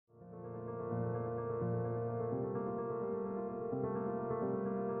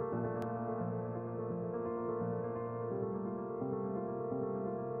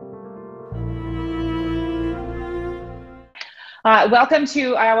Welcome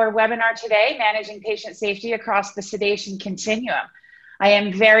to our webinar today, Managing Patient Safety Across the Sedation Continuum. I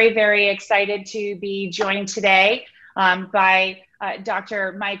am very, very excited to be joined today by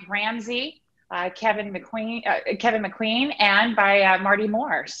Dr. Mike Ramsay, Kevin McQueen, and by Martie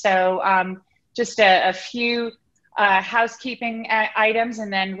Moore. So just a few housekeeping items,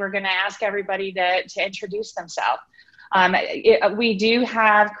 and then we're going to ask everybody to introduce themselves. We do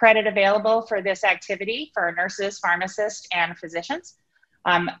have credit available for this activity for nurses, pharmacists, and physicians.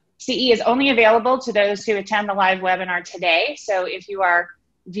 CE is only available to those who attend the live webinar today. So if you are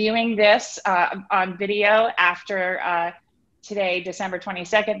viewing this on video after today, December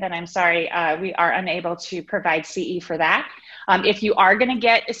 22nd, then I'm sorry, we are unable to provide CE for that. If you are going to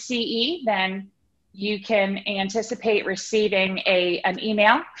get a CE, then you can anticipate receiving an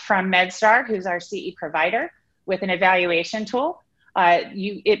email from MedStar, who's our CE provider, with an evaluation tool.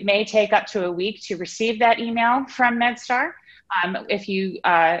 It may take up to a week to receive that email from MedStar. If you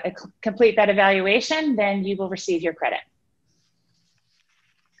complete that evaluation, then you will receive your credit.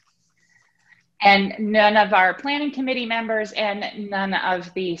 And none of our planning committee members and none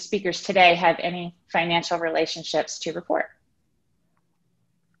of the speakers today have any financial relationships to report.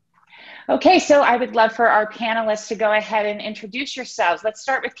 Okay, so I would love for our panelists to go ahead and introduce yourselves. Let's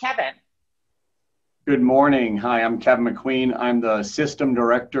start with Kevin. Good morning. Hi, I'm Kevin McQueen. I'm the System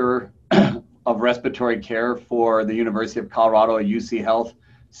Director of Respiratory Care for the University of Colorado UC Health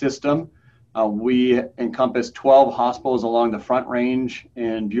System. We encompass 12 hospitals along the Front Range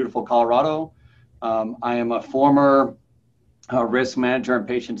in beautiful Colorado. I am a former risk manager and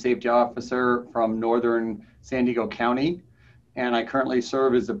patient safety officer from northern San Diego County, and I currently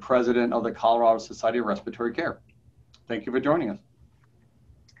serve as the president of the Colorado Society of Respiratory Care. Thank you for joining us.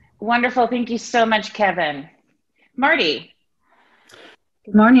 Wonderful. Thank you so much, Kevin. Martie.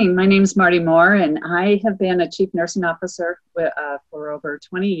 Good morning. My name is Martie Moore, and I have been a chief nursing officer for over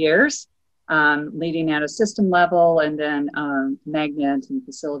 20 years, leading at a system level and then magnet and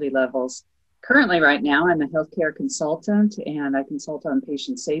facility levels. Currently, right now, I'm a healthcare consultant, and I consult on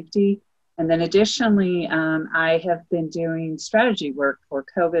patient safety. And then additionally, I have been doing strategy work for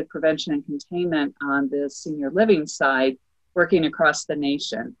COVID prevention and containment on the senior living side, working across the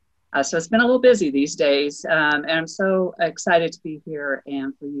nation. So it's been a little busy these days, and I'm so excited to be here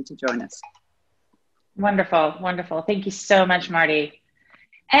and for you to join us. Wonderful, wonderful. Thank you so much, Martie.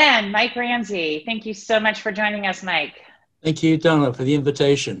 And Mike Ramsay, thank you so much for joining us, Mike. Thank you, Donna, for the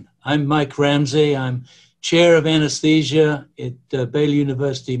invitation. I'm Mike Ramsay. I'm chair of anesthesia at Baylor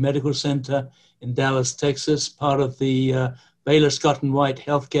University Medical Center in Dallas, Texas, part of the Baylor Scott and White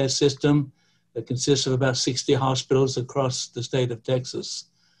healthcare system that consists of about 60 hospitals across the state of Texas.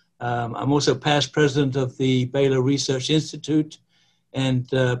 I'm also past president of the Baylor Research Institute and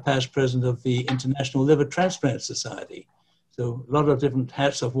past president of the International Liver Transplant Society. So a lot of different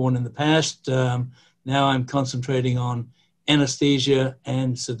hats I've worn in the past. Now I'm concentrating on anesthesia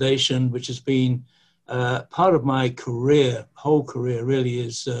and sedation, which has been part of my career, whole career really,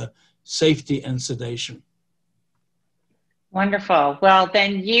 is safety and sedation. Wonderful. Well,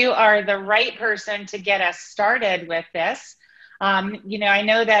 then you are the right person to get us started with this. I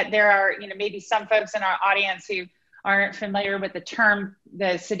know that there are, maybe some folks in our audience who aren't familiar with the term,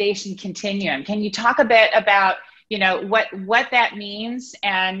 the sedation continuum. Can you talk a bit about, what that means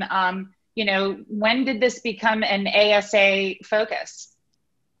and, when did this become an ASA focus?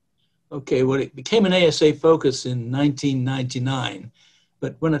 Okay, well, it became an ASA focus in 1999.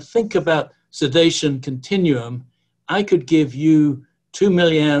 But when I think about sedation continuum, I could give you 2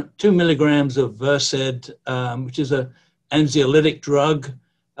 milligrams of Versed, which is an anxiolytic drug,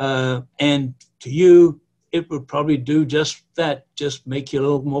 and to you, it would probably do just that, just make you a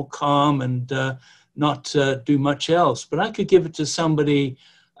little more calm and not do much else. But I could give it to somebody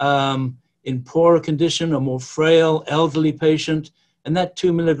in poorer condition, a more frail elderly patient, and that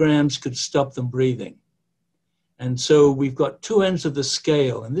 2 milligrams could stop them breathing. And so we've got two ends of the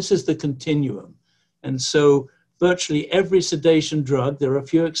scale, and this is the continuum. And so virtually every sedation drug, there are a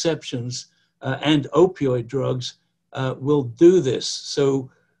few exceptions, and opioid drugs will do this. So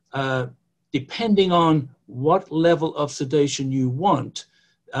depending on what level of sedation you want,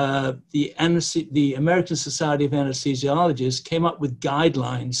 the American Society of Anesthesiologists came up with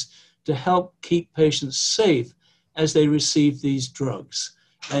guidelines to help keep patients safe as they receive these drugs.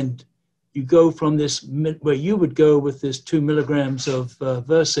 And you go from this, where you would go with this 2 milligrams of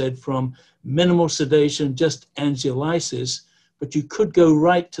Versed from minimal sedation, just anxiolysis, but you could go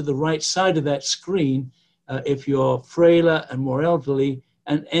right to the right side of that screen if you're frailer and more elderly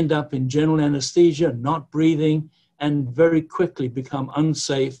and end up in general anesthesia, not breathing, and very quickly become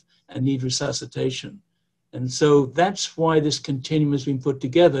unsafe and need resuscitation. And so that's why this continuum has been put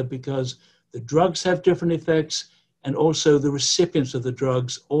together, because the drugs have different effects, and also the recipients of the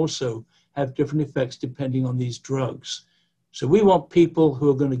drugs also have different effects depending on these drugs. So we want people who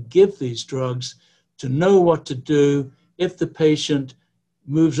are going to give these drugs to know what to do if the patient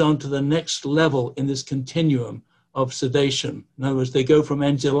moves on to the next level in this continuum of sedation. In other words, they go from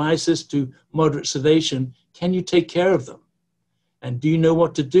anxiolysis to moderate sedation. Can you take care of them? And do you know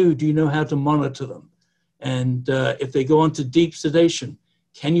what to do? Do you know how to monitor them? And if they go on to deep sedation,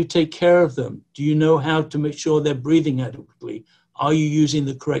 can you take care of them? Do you know how to make sure they're breathing adequately? Are you using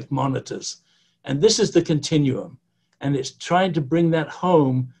the correct monitors? And this is the continuum. And it's trying to bring that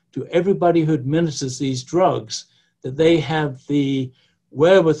home to everybody who administers these drugs, that they have the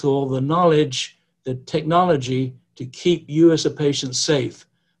wherewithal, the knowledge, the technology to keep you as a patient safe,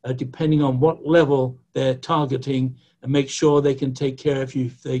 depending on what level they're targeting, and make sure they can take care of you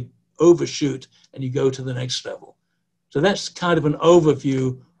if they overshoot and you go to the next level. So that's kind of an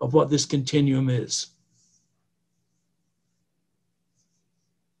overview of what this continuum is.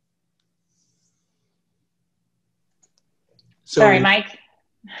 So, sorry, Mike.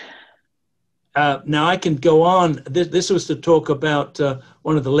 Now I can go on. This was to talk about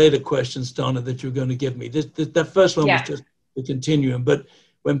one of the later questions, Donna, that you're going to give me. That first one was just the continuum. But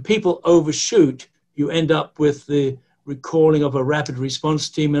when people overshoot, you end up with the recalling of a rapid response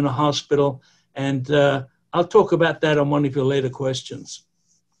team in a hospital. And I'll talk about that on one of your later questions.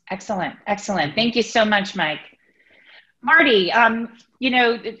 Excellent. Excellent. Thank you so much, Mike. Martie, you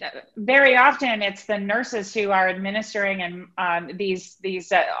know, very often it's the nurses who are administering and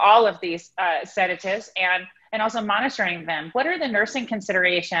all of these sedatives and also monitoring them. What are the nursing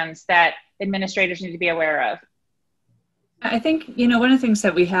considerations that administrators need to be aware of? I think, you know, one of the things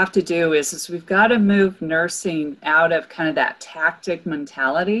that we have to do is we've got to move nursing out of kind of that tactic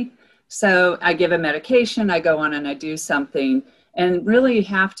mentality. So I give a medication, I go on and I do something, and really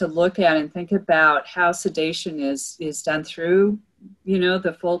have to look at and think about how sedation is done through, you know,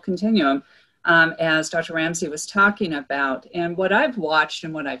 the full continuum, as Dr. Ramsay was talking about. And what I've watched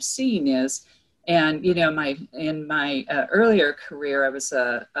and what I've seen is, and, you know, in my earlier career, I was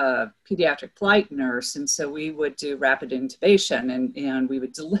a pediatric flight nurse. And so we would do rapid intubation, and we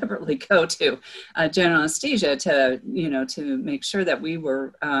would deliberately go to general anesthesia to, you know, to make sure that we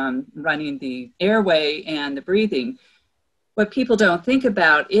were running the airway and the breathing. What people don't think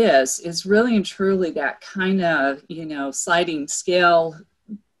about is really and truly that kind of, you know, sliding scale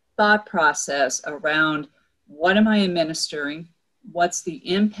thought process around what am I administering? What's the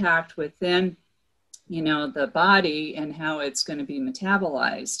impact within, you know, the body and how it's going to be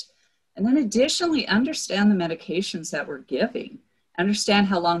metabolized. And then additionally, understand the medications that we're giving. Understand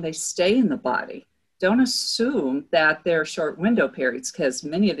how long they stay in the body. Don't assume that they're short window periods, because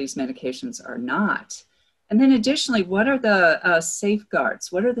many of these medications are not. And then additionally, what are the safeguards?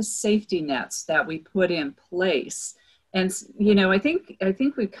 What are the safety nets that we put in place? And, you know, I think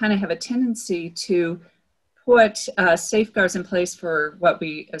we kind of have a tendency to put safeguards in place for what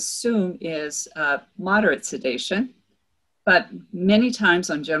we assume is moderate sedation. But many times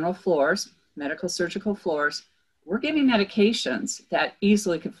on general floors, medical surgical floors, we're giving medications that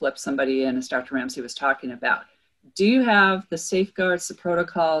easily could flip somebody in, as Dr. Ramsay was talking about. Do you have the safeguards, the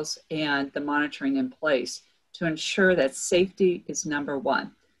protocols, and the monitoring in place to ensure that safety is number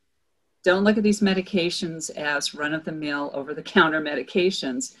one? Don't look at these medications as run-of-the-mill, over-the-counter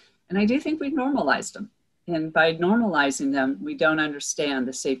medications. And I do think we've normalized them. And by normalizing them, we don't understand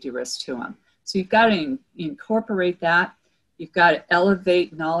the safety risks to them. So you've got to incorporate that. You've got to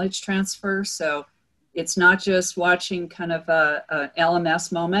elevate knowledge transfer. So it's not just watching kind of a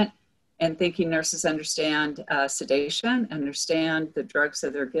LMS moment and thinking nurses understand sedation, understand the drugs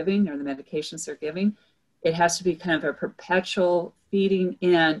that they're giving or the medications they're giving. It has to be kind of a perpetual feeding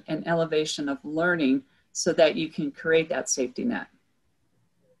in and elevation of learning so that you can create that safety net.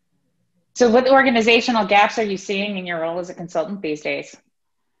 So what organizational gaps are you seeing in your role as a consultant these days?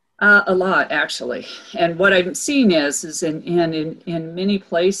 A lot, actually. And what I'm seeing is in many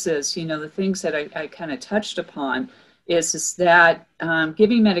places, you know, the things that I kind of touched upon is that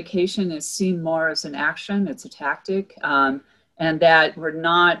giving medication is seen more as an action, it's a tactic, and that we're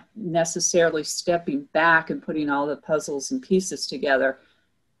not necessarily stepping back and putting all the puzzles and pieces together.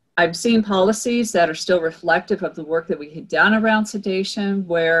 I've seen policies that are still reflective of the work that we had done around sedation,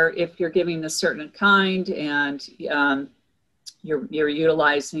 where if you're giving a certain kind and you're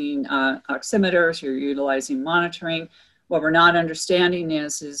utilizing oximeters, you're utilizing monitoring, what we're not understanding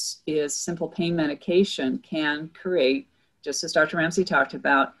is simple pain medication can create, just as Dr. Ramsay talked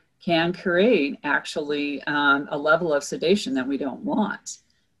about, can create actually a level of sedation that we don't want.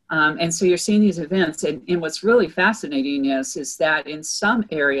 And so you're seeing these events. And what's really fascinating is that in some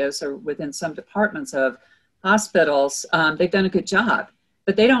areas or within some departments of hospitals, they've done a good job,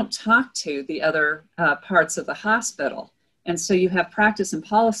 but they don't talk to the other parts of the hospital. And so you have practice and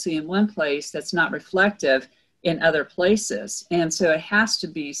policy in one place that's not reflective in other places. And so it has to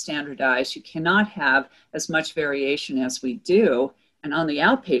be standardized. You cannot have as much variation as we do. And on the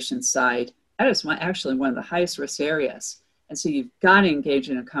outpatient side, that is actually one of the highest risk areas. And so you've got to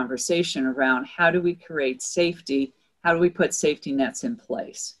engage in a conversation around how do we create safety? How do we put safety nets in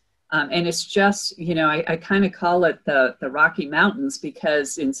place? And it's just, you know, I kind of call it the Rocky Mountains,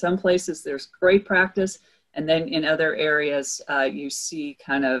 because in some places there's great practice, and then in other areas you see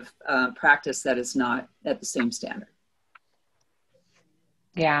kind of practice that is not at the same standard.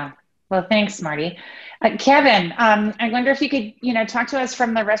 Yeah. Well, thanks, Martie. Kevin, I wonder if you could, you know, talk to us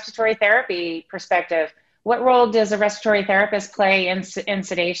from the respiratory therapy perspective. What role does a respiratory therapist play in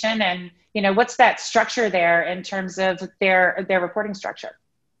sedation? And, you know, what's that structure there in terms of their reporting structure?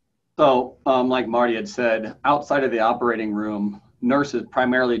 So, like Martie had said, outside of the operating room, nurses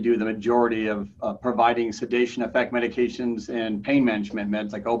primarily do the majority of providing sedation effect medications and pain management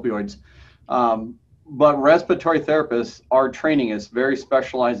meds like opioids. But respiratory therapists, our training is very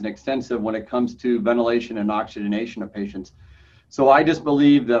specialized and extensive when it comes to ventilation and oxygenation of patients. So I just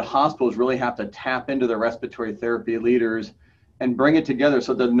believe that hospitals really have to tap into the respiratory therapy leaders and bring it together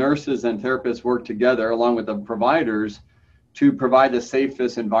so the nurses and therapists work together along with the providers to provide the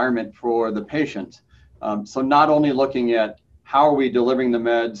safest environment for the patients. So not only looking at how are we delivering the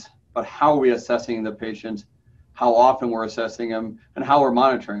meds, but how are we assessing the patients, how often we're assessing them, and how we're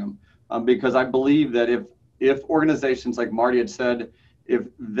monitoring them. Because I believe that if organizations like Martie had said, if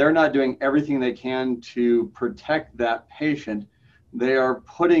they're not doing everything they can to protect that patient, they are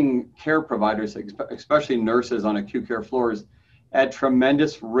putting care providers, especially nurses on acute care floors, at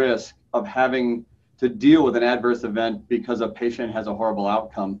tremendous risk of having to deal with an adverse event because a patient has a horrible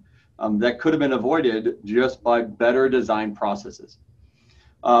outcome that could have been avoided just by better design processes.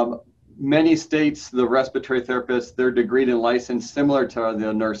 Many states, the respiratory therapists, they're degreed and licensed similar to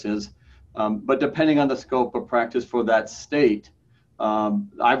the nurses, but depending on the scope of practice for that state,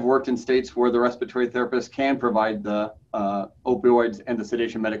 I've worked in states where the respiratory therapist can provide the opioids and the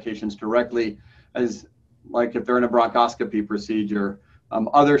sedation medications directly, as like if they're in a bronchoscopy procedure.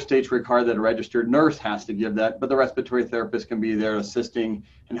 Other states require that a registered nurse has to give that, but the respiratory therapist can be there assisting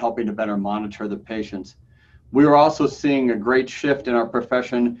and helping to better monitor the patients. We are also seeing a great shift in our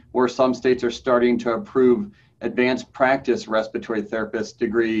profession where some states are starting to approve advanced practice respiratory therapist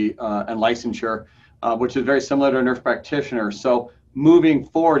degree and licensure, which is very similar to a nurse practitioner. So moving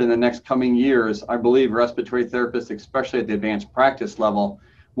forward in the next coming years, I believe respiratory therapists, especially at the advanced practice level,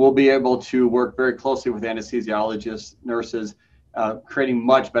 will be able to work very closely with anesthesiologists, nurses, creating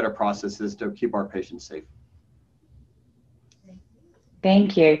much better processes to keep our patients safe.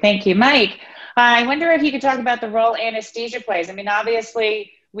 Thank you. Thank you. Mike, I wonder if you could talk about the role anesthesia plays. I mean,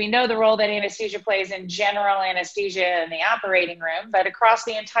 obviously, we know the role that anesthesia plays in general anesthesia in the operating room, but across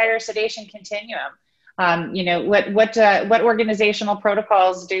the entire sedation continuum, you know, what organizational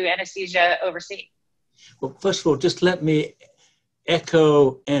protocols do anesthesia oversee? Well, first of all, just let me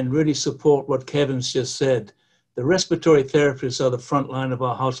echo and really support what Kevin's just said. The respiratory therapists are the front line of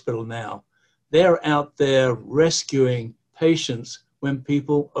our hospital now. They're out there rescuing patients when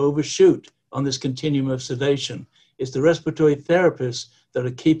people overshoot on this continuum of sedation. It's the respiratory therapists that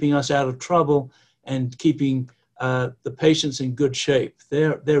are keeping us out of trouble and keeping the patients in good shape.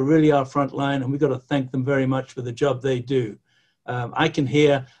 They're really our front line, and we've got to thank them very much for the job they do. I can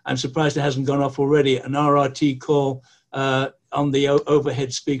hear, I'm surprised it hasn't gone off already, an RRT call on the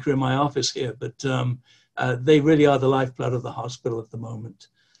overhead speaker in my office here, but they really are the lifeblood of the hospital at the moment.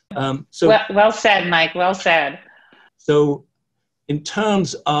 Well said, Mike, well said. So in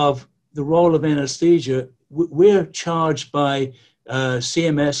terms of the role of anesthesia, we're charged by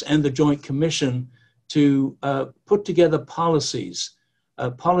CMS and the Joint Commission to put together policies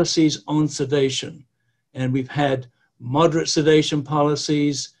on sedation. And we've had moderate sedation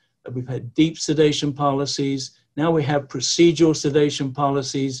policies, we've had deep sedation policies, now we have procedural sedation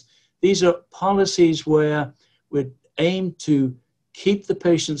policies. These are policies where we aim to keep the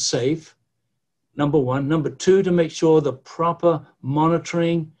patient safe, number one. Number two, to make sure the proper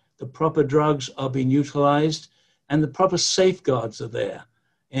monitoring, the proper drugs are being utilized, and the proper safeguards are there.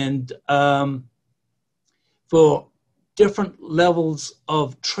 And for different levels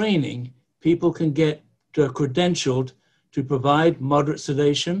of training, people can get credentialed to provide moderate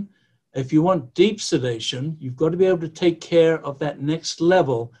sedation. If you want deep sedation, you've got to be able to take care of that next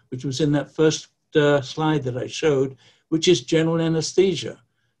level, which was in that first slide that I showed, which is general anesthesia.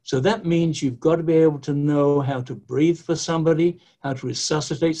 So that means you've got to be able to know how to breathe for somebody, how to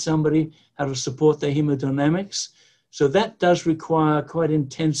resuscitate somebody, how to support their hemodynamics. So that does require quite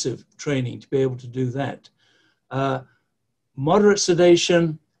intensive training to be able to do that. Moderate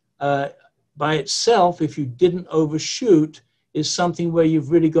sedation by itself, if you didn't overshoot, is something where you've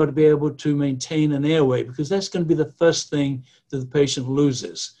really got to be able to maintain an airway, because that's going to be the first thing that the patient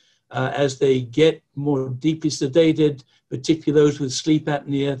loses. As they get more deeply sedated, particularly those with sleep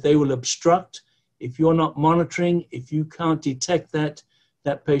apnea, they will obstruct. If you're not monitoring, if you can't detect that,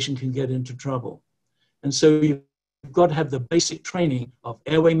 that patient can get into trouble. And so you've got to have the basic training of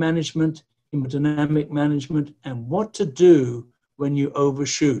airway management, hemodynamic management, and what to do when you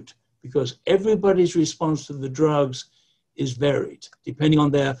overshoot, because everybody's response to the drugs is varied, depending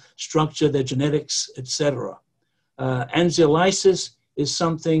on their structure, their genetics, etc. Anxiolysis is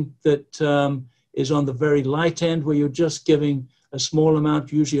something that is on the very light end, where you're just giving a small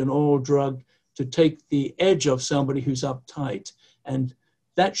amount, usually an oral drug, to take the edge off somebody who's uptight. And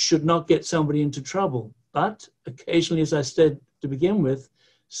that should not get somebody into trouble. But occasionally, as I said to begin with,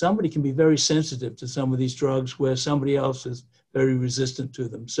 somebody can be very sensitive to some of these drugs where somebody else is very resistant to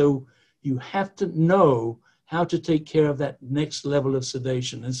them. So you have to know how to take care of that next level of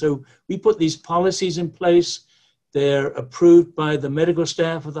sedation. And so we put these policies in place. They're approved by the medical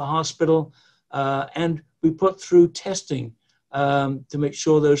staff of the hospital, and we put through testing to make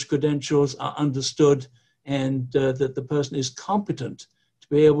sure those credentials are understood and that the person is competent to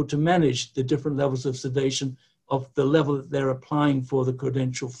be able to manage the different levels of sedation of the level that they're applying for the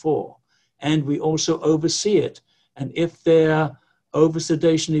credential for. And we also oversee it. And if they're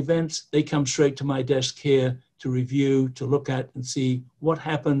over-sedation events, they come straight to my desk here to review, to look at and see what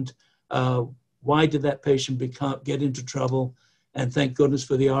happened, why did that patient get into trouble, and thank goodness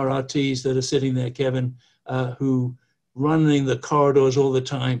for the RRTs that are sitting there, Kevin, who running the corridors all the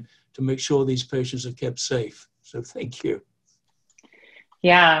time to make sure these patients are kept safe. So thank you.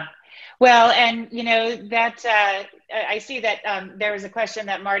 Yeah. Well, and you know, that I see that there was a question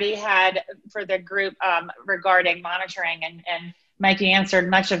that Marty had for the group regarding monitoring, and Mikey answered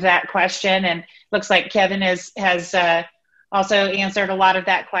much of that question, and looks like Kevin has also answered a lot of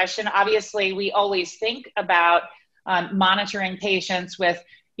that question. Obviously, we always think about monitoring patients with,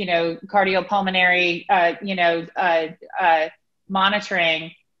 you know, cardiopulmonary,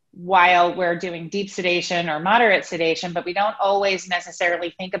 monitoring while we're doing deep sedation or moderate sedation, but we don't always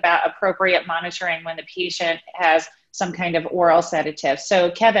necessarily think about appropriate monitoring when the patient has some kind of oral sedative.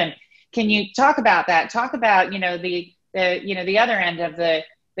 So Kevin, can you talk about that? Talk about, you know, the other end of the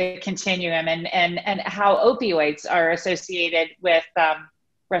continuum and how opioids are associated with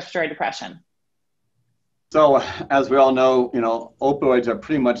respiratory depression. So as we all know, you know, opioids are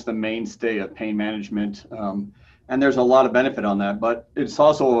pretty much the mainstay of pain management. And there's a lot of benefit on that, but it's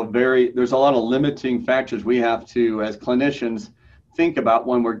also there's a lot of limiting factors we have to, as clinicians, think about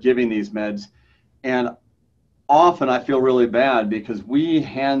when we're giving these meds. And often I feel really bad because we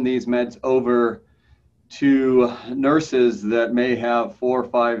hand these meds over to nurses that may have 4,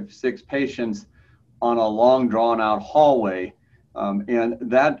 5, 6 patients on a long drawn out hallway. And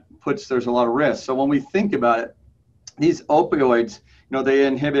that there's a lot of risk. So when we think about it, these opioids, you know, they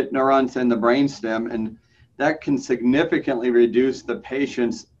inhibit neurons in the brainstem, and that can significantly reduce the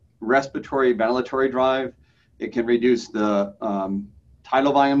patient's respiratory ventilatory drive. It can reduce the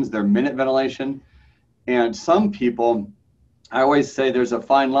tidal volumes, their minute ventilation. And some people, I always say there's a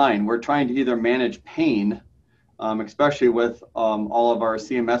fine line. We're trying to either manage pain, especially with all of our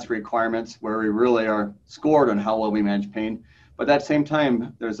CMS requirements where we really are scored on how well we manage pain. But at the same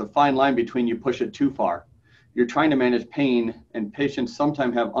time, there's a fine line between you push it too far. You're trying to manage pain, and patients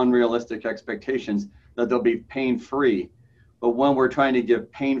sometimes have unrealistic expectations that they'll be pain-free. But when we're trying to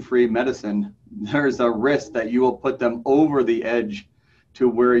give pain-free medicine, there's a risk that you will put them over the edge to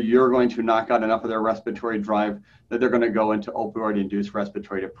where you're going to knock out enough of their respiratory drive that they're going to go into opioid-induced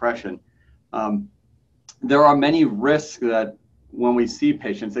respiratory depression. There are many risks that when we see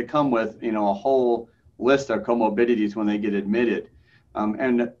patients, they come with, you know, a whole list of comorbidities when they get admitted.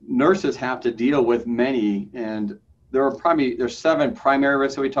 And nurses have to deal with many, and there's 7 primary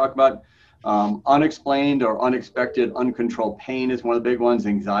risks that we talk about. Unexplained or unexpected uncontrolled pain is one of the big ones,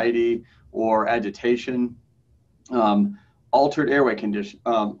 anxiety or agitation. Altered airway condition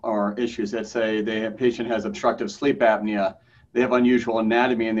or issues that say patient has obstructive sleep apnea, they have unusual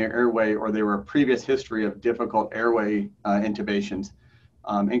anatomy in their airway, or they were a previous history of difficult airway intubations.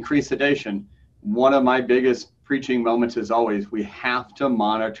 Increased sedation. One of my biggest preaching moments is always, we have to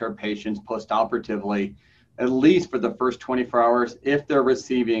monitor patients postoperatively, at least for the first 24 hours, if they're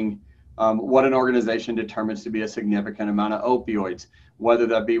receiving what an organization determines to be a significant amount of opioids. whether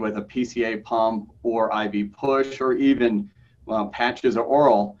that be with a PCA pump or IV push or even patches or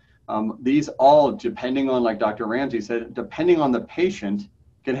oral. These all, depending on, like Dr. Ramsay said, depending on the patient,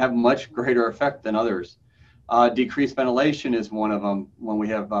 can have much greater effect than others. Decreased ventilation is one of them when we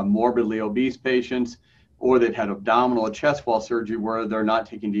have morbidly obese patients, or they've had abdominal or chest wall surgery where they're not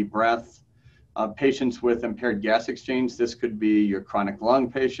taking deep breaths. Patients with impaired gas exchange, this could be your chronic lung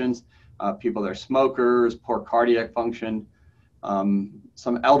patients, people that are smokers, poor cardiac function,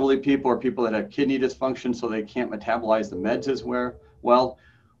 some elderly people or people that have kidney dysfunction so they can't metabolize the meds as well.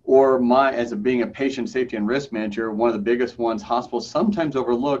 Or as being a patient safety and risk manager, one of the biggest ones hospitals sometimes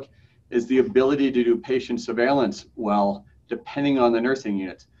overlook is the ability to do patient surveillance well, depending on the nursing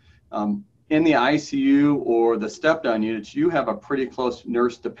units. In the ICU or the step-down units, you have a pretty close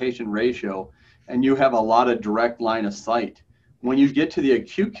nurse to patient ratio, and you have a lot of direct line of sight. When you get to the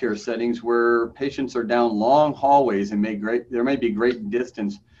acute care settings where patients are down long hallways and there may be great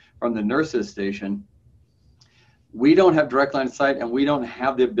distance from the nurse's station, we don't have direct line of sight and we don't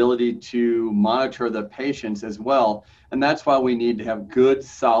have the ability to monitor the patients as well. And that's why we need to have good,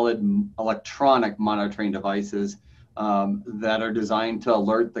 solid electronic monitoring devices that are designed to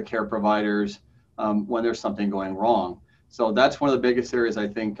alert the care providers when there's something going wrong. So that's one of the biggest areas I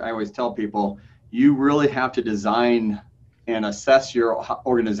always tell people, you really have to design and assess your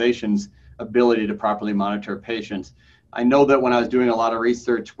organization's ability to properly monitor patients. I know that when I was doing a lot of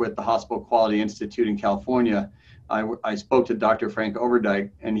research with the Hospital Quality Institute in California, I spoke to Dr. Frank Overdyke,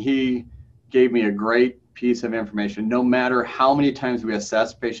 and he gave me a great piece of information. No matter how many times we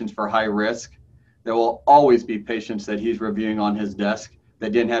assess patients for high risk, there will always be patients that he's reviewing on his desk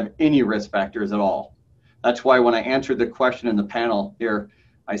that didn't have any risk factors at all. That's why when I answered the question in the panel here,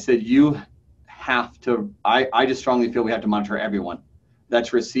 I said, you have to, I just strongly feel we have to monitor everyone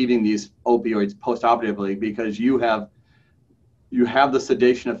that's receiving these opioids postoperatively, because you have the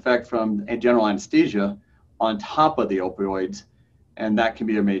sedation effect from a general anesthesia on top of the opioids, and that can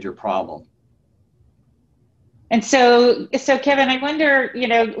be a major problem. And so Kevin, I wonder,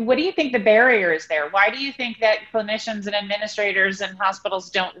 what do you think the barrier is there? Why do you think that clinicians and administrators and hospitals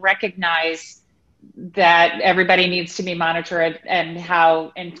don't recognize that everybody needs to be monitored and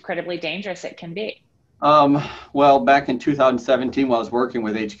how incredibly dangerous it can be? Well, back in 2017, while I was working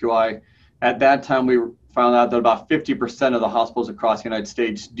with HQI, at that time we found out that about 50% of the hospitals across the United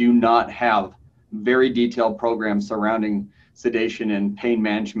States do not have very detailed programs surrounding sedation and pain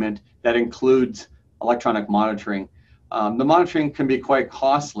management that includes electronic monitoring. The monitoring can be quite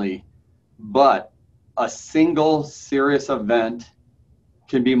costly, but a single serious event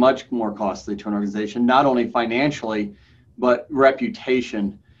can be much more costly to an organization, not only financially, but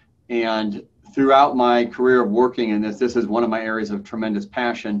reputation. And throughout my career of working in this is one of my areas of tremendous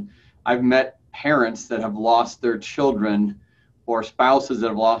passion. I've met parents that have lost their children or spouses that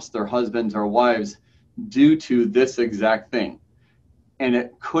have lost their husbands or wives due to this exact thing. And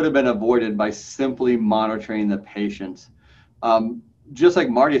it could have been avoided by simply monitoring the patients. Just like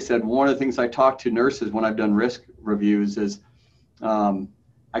Martie said, one of the things I talk to nurses when I've done risk reviews is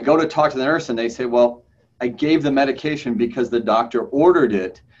I go to talk to the nurse and they say, well, I gave the medication because the doctor ordered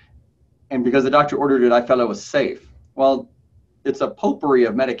it. And because the doctor ordered it, I felt it was safe. Well, it's a potpourri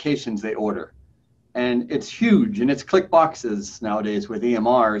of medications they order. And it's huge, and it's click boxes nowadays with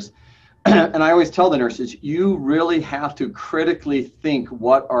EMRs. And I always tell the nurses, you really have to critically think,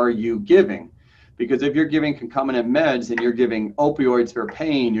 what are you giving? Because if you're giving concomitant meds and you're giving opioids for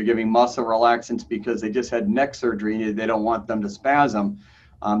pain, you're giving muscle relaxants because they just had neck surgery and they don't want them to spasm,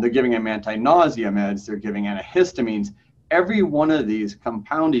 they're giving them anti-nausea meds, they're giving antihistamines. Every one of these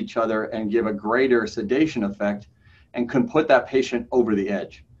compound each other and give a greater sedation effect and can put that patient over the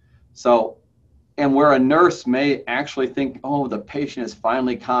edge. So, and where a nurse may actually think, oh, the patient is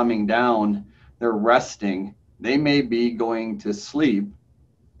finally calming down, they're resting, they may be going to sleep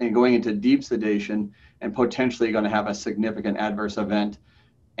and going into deep sedation and potentially going to have a significant adverse event.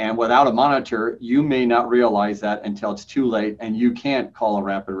 And without a monitor, you may not realize that until it's too late and you can't call a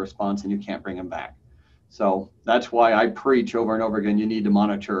rapid response and you can't bring them back. So that's why I preach over and over again, you need to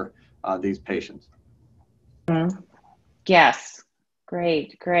monitor these patients. Yes,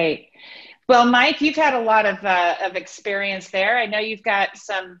 great. Well, Mike, you've had a lot of experience there. I know you've got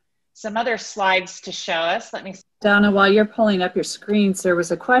some other slides to show us. Let me see. Donna, while you're pulling up your screens, there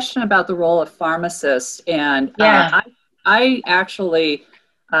was a question about the role of pharmacists. And I actually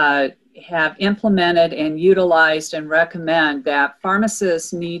have implemented and utilized and recommend that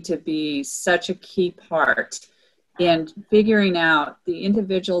pharmacists need to be such a key part in figuring out the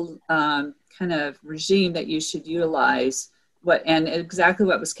individual kind of regime that you should utilize. And exactly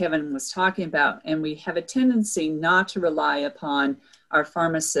what Kevin was talking about. And we have a tendency not to rely upon our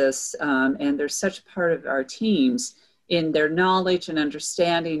pharmacists, and they're such a part of our teams in their knowledge and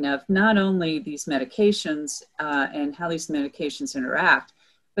understanding of not only these medications and how these medications interact,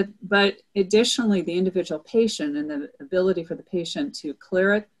 but additionally the individual patient and the ability for the patient to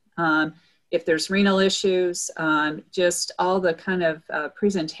clear it. If there's renal issues, just all the kind of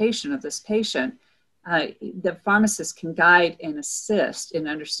presentation of this patient, the pharmacist can guide and assist in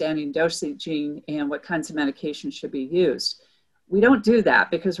understanding dosaging and what kinds of medications should be used. We don't do that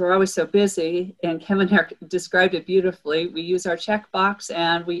because we're always so busy, and Kevin described it beautifully. We use our checkbox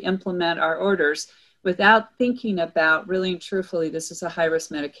and we implement our orders without thinking about really and truthfully, this is a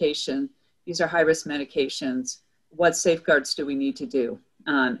high-risk medication. These are high-risk medications. What safeguards do we need to do?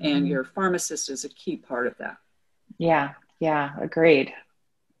 And your pharmacist is a key part of that. Yeah, agreed.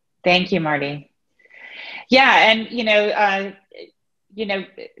 Thank you, Martie. Yeah, and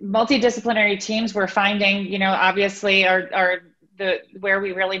multidisciplinary teams we're finding, obviously are where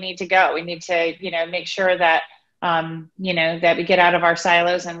we really need to go. We need to, make sure that, that we get out of our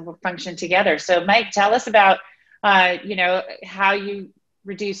silos and function together. So Mike, tell us about, how you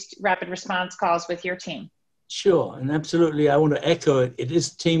reduced rapid response calls with your team. Sure, and absolutely, I want to echo it. It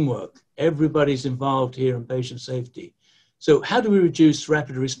is teamwork. Everybody's involved here in patient safety. So how do we reduce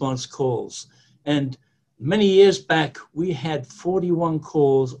rapid response calls? And many years back, we had 41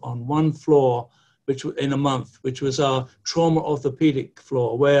 calls on one floor, which in a month, which was our trauma orthopedic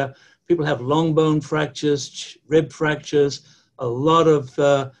floor, where people have long bone fractures, rib fractures, a lot of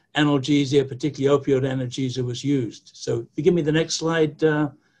analgesia, particularly opioid analgesia was used. So if you give me the next slide,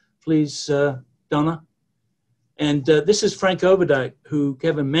 please, Donna. And this is Frank Overdyke, who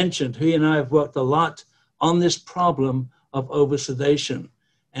Kevin mentioned. He and I have worked a lot on this problem of oversedation.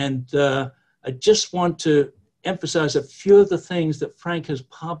 And I just want to emphasize a few of the things that Frank has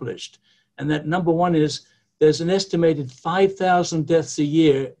published. And that number one is there's an estimated 5,000 deaths a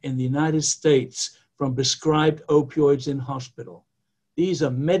year in the United States from prescribed opioids in hospital. These are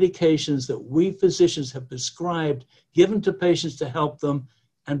medications that we physicians have prescribed, given to patients to help them,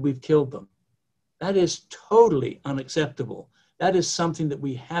 and we've killed them. That is totally unacceptable. That is something that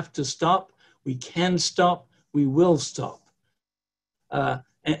we have to stop. We can stop. We will stop.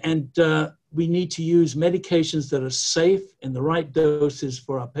 We need to use medications that are safe in the right doses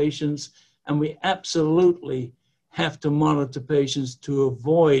for our patients. And we absolutely have to monitor patients to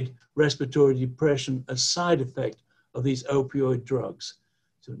avoid respiratory depression, a side effect of these opioid drugs.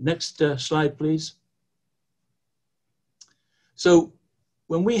 So next slide, please. So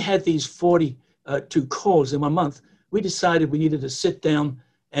when we had these 42 calls in 1 month, we decided we needed to sit down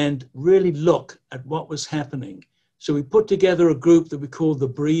and really look at what was happening. So we put together a group that we called the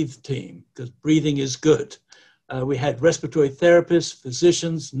Breathe team, because breathing is good. We had respiratory therapists,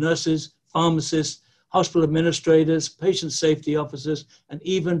 physicians, nurses, pharmacists, hospital administrators, patient safety officers, and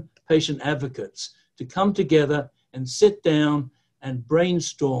even patient advocates to come together and sit down and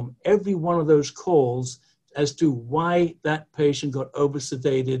brainstorm every one of those calls as to why that patient got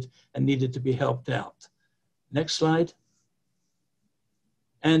oversedated and needed to be helped out. Next slide.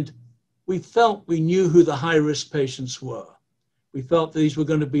 And we felt we knew who the high-risk patients were. We felt these were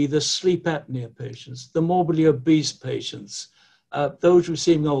going to be the sleep apnea patients, the morbidly obese patients, those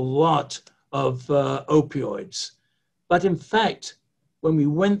receiving a lot of opioids. But in fact, when we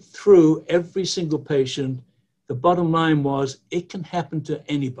went through every single patient, the bottom line was it can happen to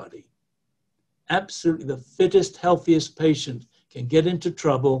anybody. Absolutely, the fittest, healthiest patient can get into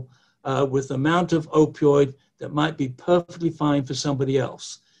trouble with the amount of opioid that might be perfectly fine for somebody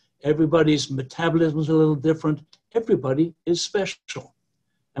else. Everybody's metabolism is a little different. Everybody is special.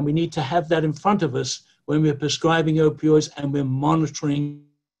 And we need to have that in front of us when we're prescribing opioids and we're monitoring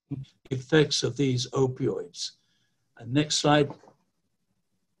the effects of these opioids. Next slide.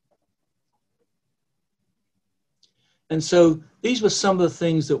 And so these were some of the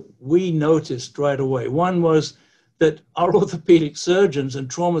things that we noticed right away. One was that our orthopedic surgeons and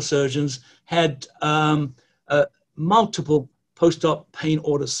trauma surgeons had multiple post-op pain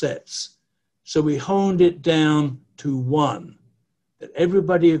order sets. So we honed it down to one that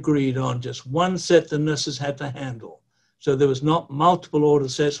everybody agreed on, just one set the nurses had to handle. So there was not multiple order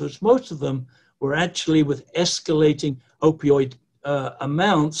sets, which most of them were actually with escalating opioid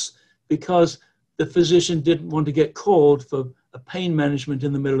amounts because the physician didn't want to get called for a pain management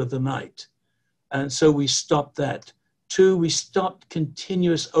in the middle of the night. And so we stopped that. Two, we stopped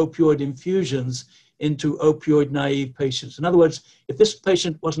continuous opioid infusions into opioid naive patients. In other words, if this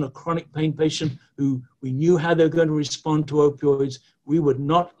patient wasn't a chronic pain patient who we knew how they were going to respond to opioids, we would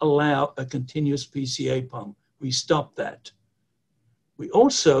not allow a continuous PCA pump. We stopped that. We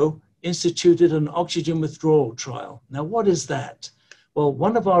also instituted an oxygen withdrawal trial. Now, what is that? Well,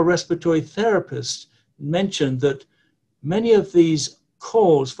 one of our respiratory therapists mentioned that many of these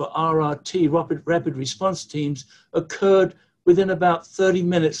calls for RRT, rapid response teams, occurred within about 30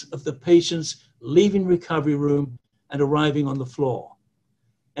 minutes of the patients leaving recovery room and arriving on the floor.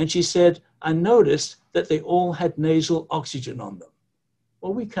 And she said, I noticed that they all had nasal oxygen on them.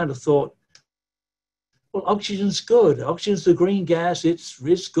 Well, we kind of thought, well, oxygen's good. Oxygen's the green gas.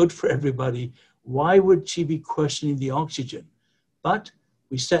 It's good for everybody. Why would she be questioning the oxygen? But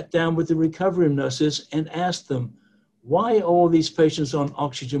we sat down with the recovery nurses and asked them, why are all these patients on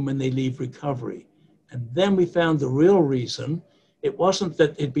oxygen when they leave recovery? And then we found the real reason. It wasn't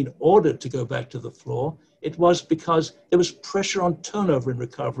that they'd been ordered to go back to the floor. It was because there was pressure on turnover in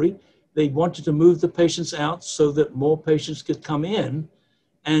recovery. They wanted to move the patients out so that more patients could come in.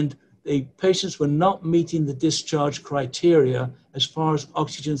 And the patients were not meeting the discharge criteria as far as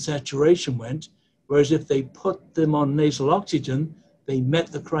oxygen saturation went. Whereas if they put them on nasal oxygen, they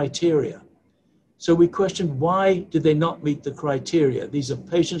met the criteria. So we questioned, why did they not meet the criteria? These are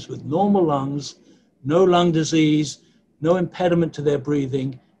patients with normal lungs, no lung disease, no impediment to their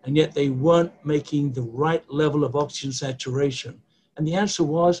breathing, and yet they weren't making the right level of oxygen saturation. And the answer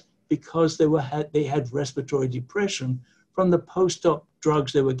was because they had respiratory depression from the post-op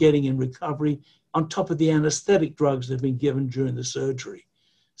drugs they were getting in recovery on top of the anesthetic drugs that had been given during the surgery.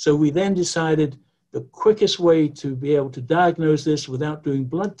 So we then decided the quickest way to be able to diagnose this without doing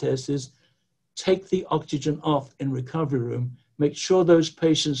blood tests is take the oxygen off in recovery room, make sure those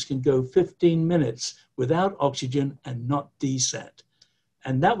patients can go 15 minutes without oxygen and not desat.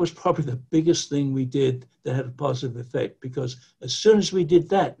 And that was probably the biggest thing we did that had a positive effect, because as soon as we did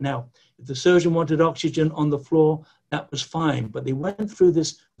that, now, if the surgeon wanted oxygen on the floor, that was fine. But they went through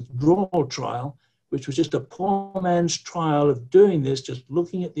this withdrawal trial, which was just a poor man's trial of doing this, just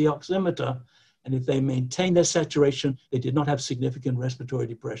looking at the oximeter. And if they maintained their saturation, they did not have significant respiratory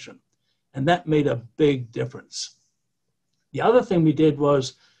depression. And that made a big difference. The other thing we did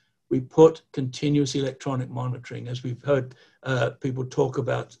was we put continuous electronic monitoring, as we've heard people talk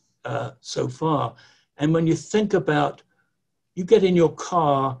about so far. And when you think about, you get in your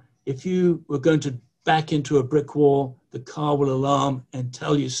car, if you were going to back into a brick wall, the car will alarm and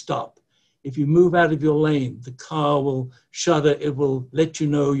tell you stop. If you move out of your lane, the car will shudder, it will let you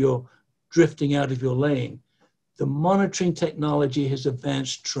know you're drifting out of your lane. The monitoring technology has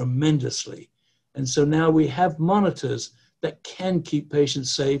advanced tremendously. And so now we have monitors that can keep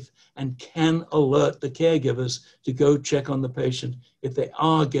patients safe and can alert the caregivers to go check on the patient if they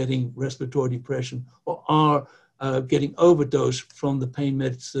are getting respiratory depression or are getting overdosed from the pain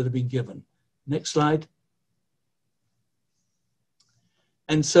meds that have been given. Next slide.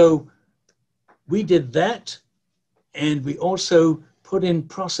 And so we did that, and we also put in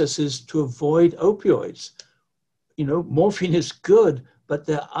processes to avoid opioids. You know, morphine is good, but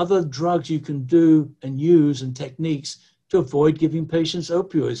there are other drugs you can do and use and techniques to avoid giving patients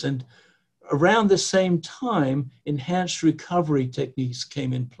opioids. And around the same time, enhanced recovery techniques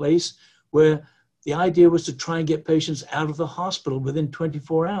came in place, where the idea was to try and get patients out of the hospital within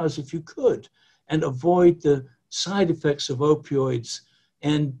 24 hours if you could, and avoid the side effects of opioids.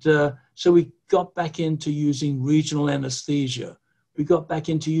 And so we got back into using regional anesthesia. We got back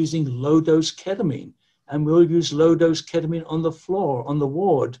into using low-dose ketamine. And we'll use low-dose ketamine on the floor, on the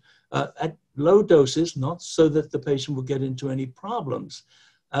ward, at low doses, not so that the patient will get into any problems.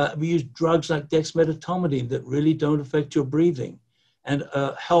 We use drugs like dexmedetomidine that really don't affect your breathing and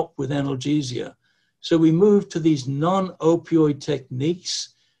help with analgesia. So we moved to these non-opioid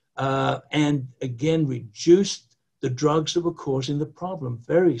techniques and again reduced the drugs that were causing the problem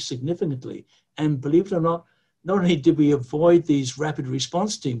very significantly. And believe it or not only did we avoid these rapid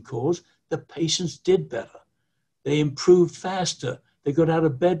response team calls, the patients did better. They improved faster. They got out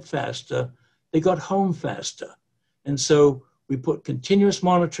of bed faster. They got home faster. And so we put continuous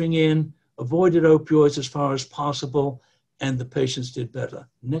monitoring in, avoided opioids as far as possible, and the patients did better.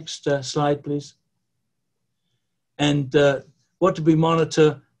 Next slide, please. And what did we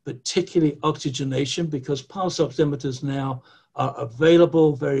monitor? Particularly oxygenation, because pulse oximeters now are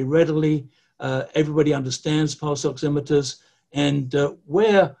available very readily. Everybody understands pulse oximeters. And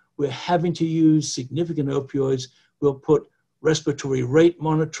where we're having to use significant opioids, we'll put respiratory rate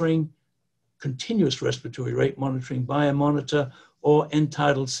monitoring, continuous respiratory rate monitoring by a monitor, or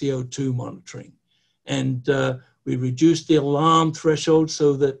end-tidal CO2 monitoring. And we reduced the alarm threshold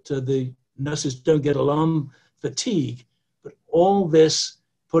so that the nurses don't get alarm fatigue. But all this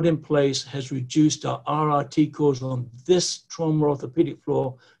put in place has reduced our RRT calls on this trauma orthopedic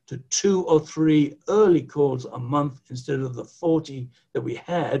floor to 2 or 3 early calls a month instead of the 40 that we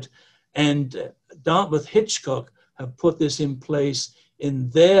had. And Dartmouth Hitchcock have put this in place in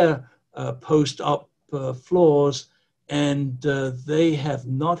their post-op floors, and they have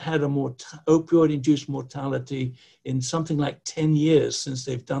not had a opioid-induced mortality in something like 10 years since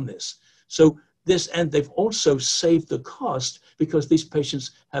they've done this. So and they've also saved the cost because these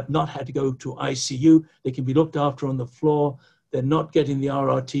patients have not had to go to ICU. They can be looked after on the floor. They're not getting the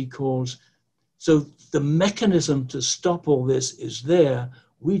RRT calls. So the mechanism to stop all this is there.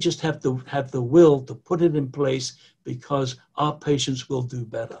 We just have to have the will to put it in place because our patients will do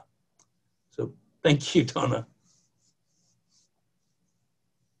better. So thank you, Donna.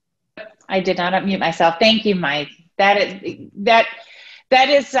 I did not unmute myself. Thank you, Mike. That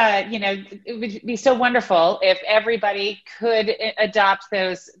is, you know, it would be so wonderful if everybody could adopt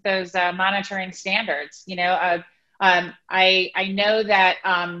those monitoring standards. You know, I know that,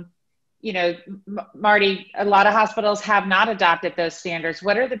 you know, Martie, a lot of hospitals have not adopted those standards.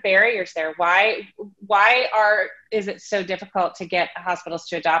 What are the barriers there? Why is it so difficult to get hospitals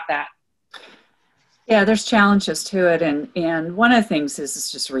to adopt that? Yeah, there's challenges to it, and one of the things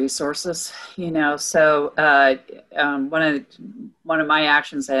is just resources. You know, so one of my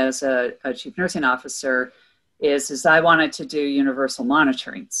actions as a chief nursing officer is I wanted to do universal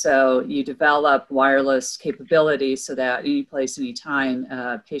monitoring. So you develop wireless capabilities so that any place, anytime,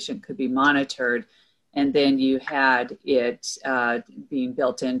 a patient could be monitored, and then you had it being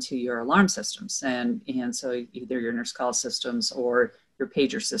built into your alarm systems, and so either your nurse call systems or your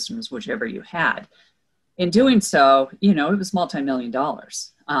pager systems, whichever you had. In doing so, you know, it was multi-million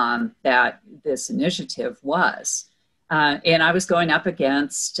dollars that this initiative was. And I was going up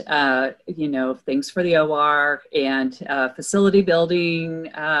against, you know, things for the OR and facility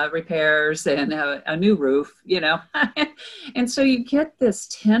building repairs and a new roof, you know. And so you get this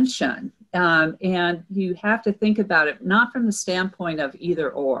tension, and you have to think about it not from the standpoint of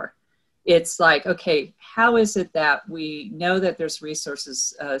either or. It's like, okay, how is it that we know that there's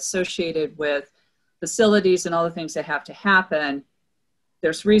resources associated with facilities and all the things that have to happen?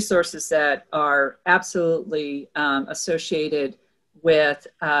 There's resources that are absolutely associated with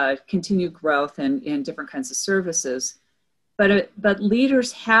continued growth and in different kinds of services. But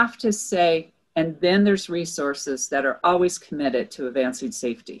leaders have to say, and then there's resources that are always committed to advancing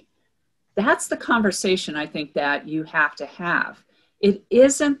safety. That's the conversation I think that you have to have. It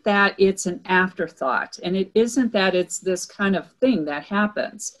isn't that it's an afterthought, and it isn't that it's this kind of thing that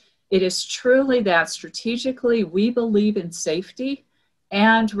happens. It is truly that strategically we believe in safety,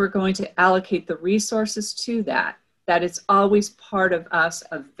 and we're going to allocate the resources to that it's always part of us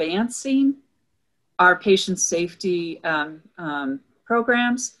advancing our patient safety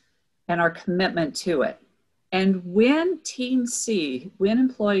programs and our commitment to it. And when teams see, when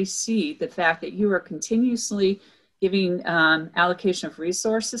employees see the fact that you are continuously giving allocation of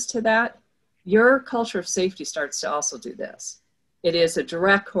resources to that, your culture of safety starts to also do this. It is a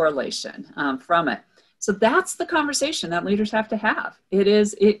direct correlation from it. So that's the conversation that leaders have to have.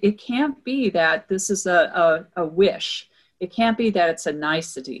 It can't be that this is a wish. It can't be that it's a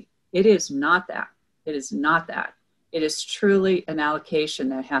nicety. It is not that. It is not that. It is truly an allocation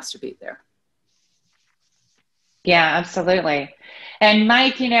that has to be there. Yeah, absolutely. And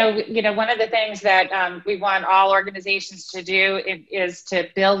Mike, you know, one of the things that we want all organizations to do is to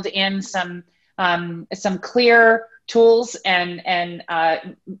build in some clear tools and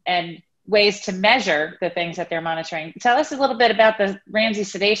ways to measure the things that they're monitoring. Tell us a little bit about the Ramsay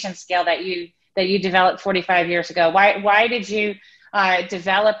sedation scale that you developed 45 years ago. Why did you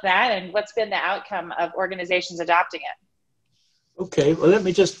develop that, and what's been the outcome of organizations adopting it? Okay, well, let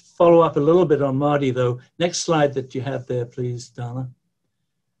me just follow up a little bit on Martie, though. Next slide that you have there, please, Donna.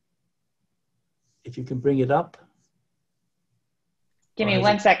 If you can bring it up. Give me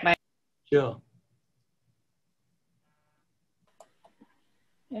one sec, Mike. Sure.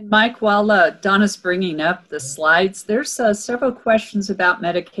 And Mike, while Donna's bringing up the slides, there's several questions about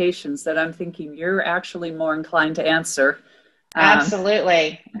medications that I'm thinking you're actually more inclined to answer.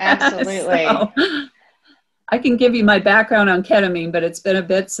 Absolutely, absolutely. So, I can give you my background on ketamine, but it's been a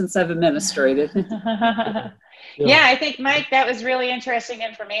bit since I've administrated. Yeah, I think, Mike, that was really interesting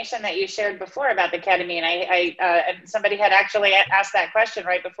information that you shared before about the ketamine. Somebody had actually asked that question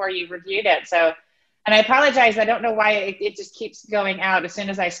right before you reviewed it. So, and I apologize. I don't know why it just keeps going out as soon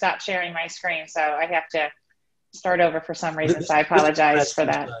as I stop sharing my screen. So I have to start over for some reason. So I apologize for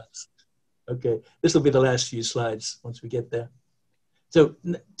that. Okay, this will be the last few slides once we get there. So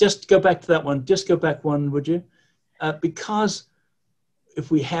just go back to that one. Just go back one, would you? Because if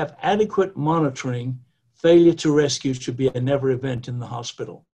we have adequate monitoring, failure to rescue should be a never event in the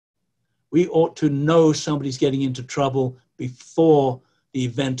hospital. We ought to know somebody's getting into trouble before the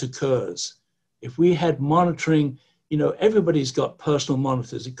event occurs. if we had monitoring, you know, everybody's got personal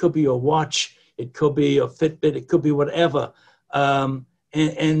monitors. It could be your watch, it could be your Fitbit, it could be whatever.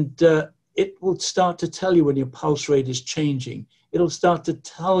 It will start to tell you when your pulse rate is changing. It'll start to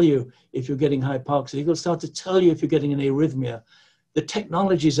tell you if you're getting hypoxia. It'll start to tell you if you're getting an arrhythmia. The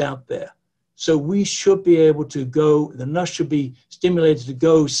technology's out there. So we should be able to go, the nurse should be stimulated to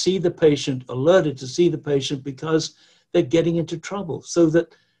go see the patient, alerted to see the patient because they're getting into trouble, so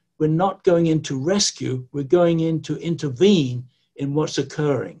that we're not going into rescue, we're going in to intervene in what's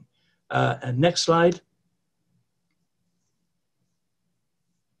occurring. And next slide.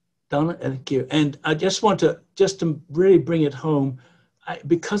 Donna, thank you. And I just want to, really bring it home,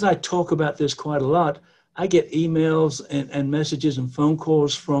 because I talk about this quite a lot, I get emails and messages and phone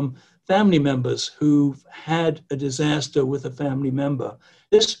calls from family members who've had a disaster with a family member.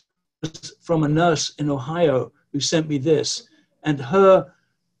 This was from a nurse in Ohio who sent me this, and her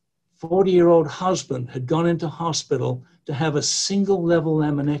 40-year-old husband had gone into hospital to have a single-level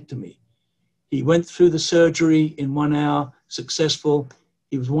laminectomy. He went through the surgery in 1 hour, successful.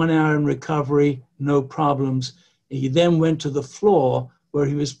 He was 1 hour in recovery, no problems. He then went to the floor where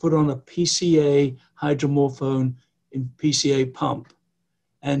he was put on a PCA hydromorphone in PCA pump.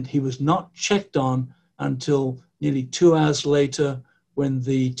 And he was not checked on until nearly 2 hours later, when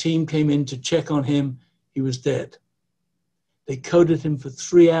the team came in to check on him. He was dead. They coded him for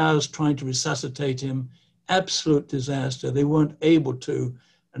 3 hours trying to resuscitate him. Absolute disaster. They weren't able to.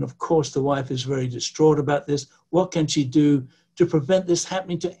 And of course, the wife is very distraught about this. What can she do to prevent this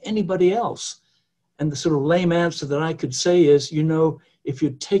happening to anybody else? And the sort of lame answer that I could say is, you know, if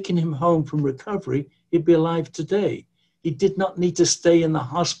you'd taken him home from recovery, he'd be alive today. He did not need to stay in the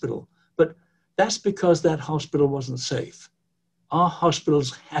hospital. But that's because that hospital wasn't safe. Our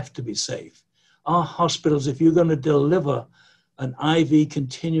hospitals have to be safe. Our hospitals, if you're going to deliver an IV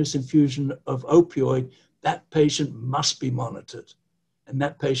continuous infusion of opioid, that patient must be monitored. And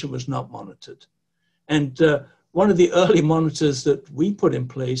that patient was not monitored. And one of the early monitors that we put in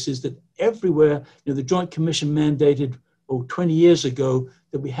place is that everywhere, you know, the Joint Commission mandated 20 years ago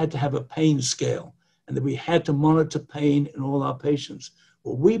that we had to have a pain scale and that we had to monitor pain in all our patients.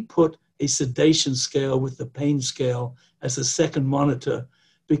 Well, we put a sedation scale with the pain scale as a second monitor,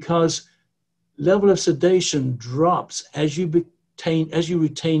 because level of sedation drops as you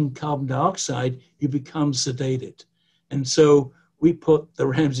retain carbon dioxide, you become sedated. And so we put the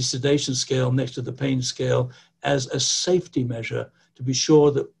Ramsay sedation scale next to the pain scale as a safety measure to be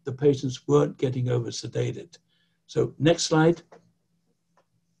sure that the patients weren't getting over sedated. So next slide.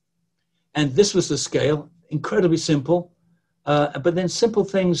 And this was the scale, incredibly simple, but then simple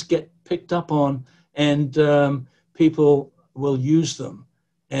things get picked up on, and people will use them.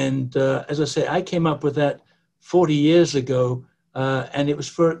 And as I say, I came up with that 40 years ago, and it was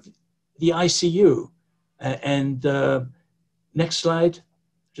for the ICU. Next slide,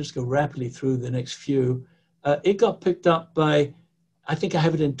 just go rapidly through the next few. It got picked up by, I think I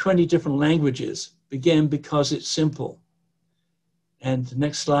have it in 20 different languages, again, because it's simple. And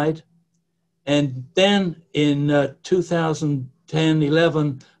next slide. And then in 2010,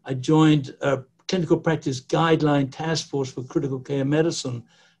 11, I joined a clinical practice guideline task force for critical care medicine,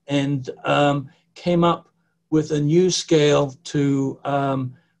 and came up with a new scale to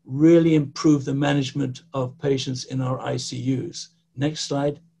really improve the management of patients in our ICUs. Next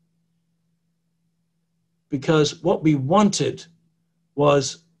slide. Because what we wanted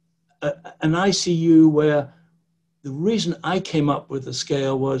was an ICU where the reason I came up with the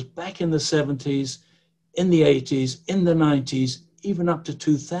scale was back in the 70s, in the 80s, in the 90s, even up to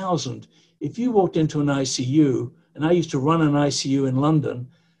 2000. If you walked into an ICU, and I used to run an ICU in London,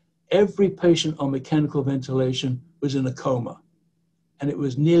 every patient on mechanical ventilation was in a coma. And it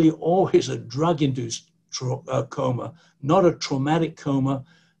was nearly always a drug-induced coma, not a traumatic coma.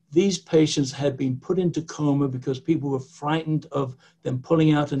 These patients had been put into coma because people were frightened of them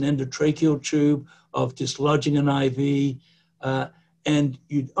pulling out an endotracheal tube, of dislodging an IV. And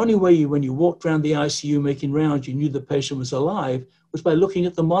the only way when you walked around the ICU making rounds, you knew the patient was alive, was by looking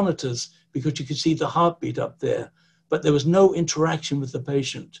at the monitors, because you could see the heartbeat up there. But there was no interaction with the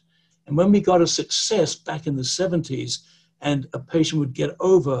patient. And when we got a success back in the 70s, and a patient would get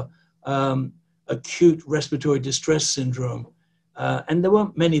over acute respiratory distress syndrome, and there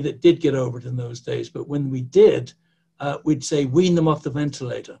weren't many that did get over it in those days, but when we did, we'd say, wean them off the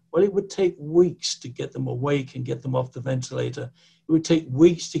ventilator. Well, it would take weeks to get them awake and get them off the ventilator. It would take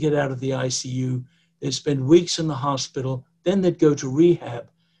weeks to get out of the ICU. They'd spend weeks in the hospital, then they'd go to rehab.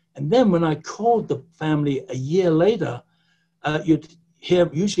 And then when I called the family a year later, you'd hear,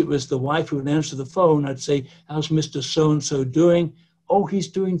 usually it was the wife who would answer the phone. I'd say, how's Mr. So-and-so doing? Oh, he's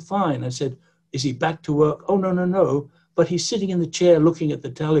doing fine. I said, Is he back to work? Oh, no, no, no. But he's sitting in the chair looking at the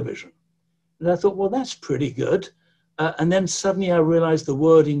television. And I thought, well, that's pretty good. And then suddenly I realized the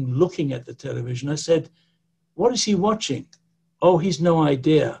wording looking at the television. I said, what is he watching? Oh, he's no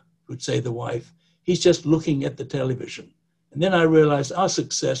idea, would say the wife. He's just looking at the television. And then I realized our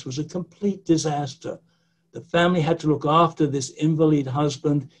success was a complete disaster. The family had to look after this invalid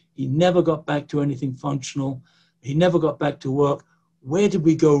husband. He never got back to anything functional. He never got back to work. Where did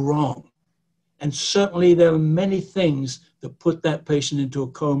we go wrong? And certainly there were many things that put that patient into a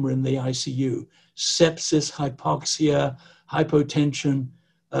coma in the ICU. Sepsis, hypoxia, hypotension,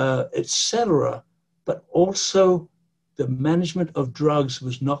 etc. But also the management of drugs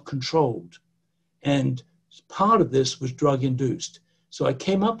was not controlled. And part of this was drug-induced. So I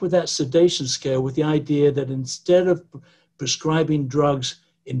came up with that sedation scale with the idea that instead of prescribing drugs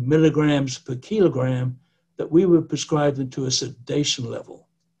in milligrams per kilogram, that we would prescribe them to a sedation level.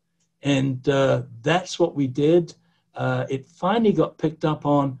 And that's what we did. It finally got picked up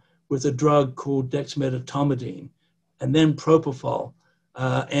on with a drug called dexmedetomidine and then propofol.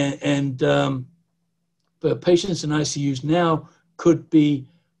 Patients in ICUs now could be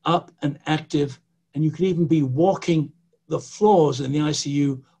up and active, and you could even be walking the floors in the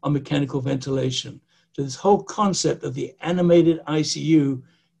ICU on mechanical ventilation. So this whole concept of the animated ICU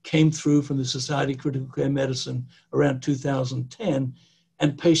came through from the Society of Critical Care Medicine around 2010,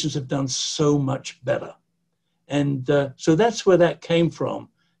 and patients have done so much better. And so that's where that came from.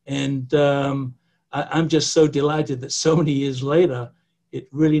 And I'm just so delighted that so many years later, it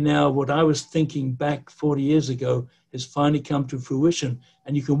really now, what I was thinking back 40 years ago has finally come to fruition.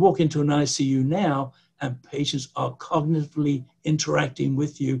 And you can walk into an ICU now and patients are cognitively interacting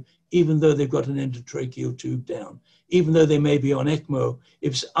with you, even though they've got an endotracheal tube down, even though they may be on ECMO.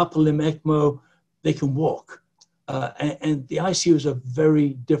 If it's upper limb ECMO, they can walk. And the ICU is a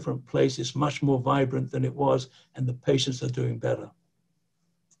very different place. It's much more vibrant than it was, and the patients are doing better.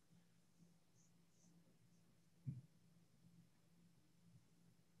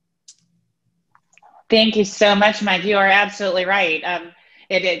 Thank you so much, Mike. You are absolutely right.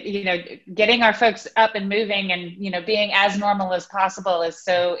 Getting our folks up and moving and, being as normal as possible is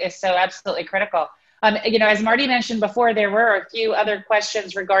so absolutely critical. As Martie mentioned before, there were a few other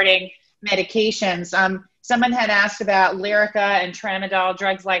questions regarding medications. Someone had asked about Lyrica and Tramadol,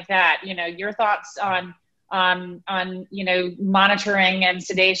 drugs like that. Your thoughts on monitoring and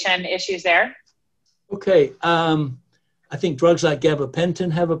sedation issues there? Okay. I think drugs like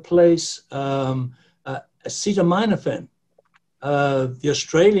gabapentin have a place. Acetaminophen. The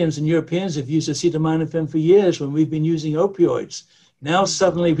Australians and Europeans have used acetaminophen for years when we've been using opioids. Now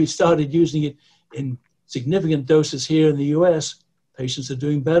suddenly we started using it in significant doses here in the US. Patients are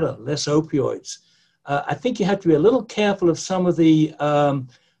doing better, less opioids. I think you have to be a little careful of some of the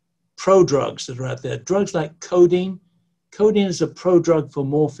prodrugs that are out there. Drugs like codeine. Codeine is a prodrug for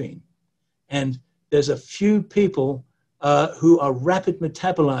morphine. And there's a few people who are rapid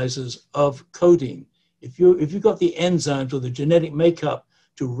metabolizers of codeine. If you've got the enzymes or the genetic makeup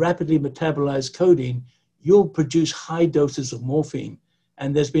to rapidly metabolize codeine, you'll produce high doses of morphine.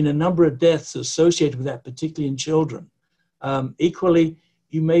 And there's been a number of deaths associated with that, particularly in children. Equally,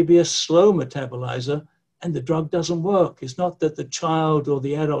 you may be a slow metabolizer and the drug doesn't work. It's not that the child or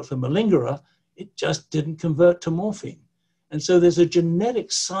the adult's a malingerer, it just didn't convert to morphine. And so there's a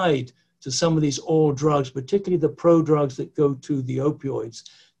genetic side to some of these oral drugs, particularly the prodrugs that go to the opioids,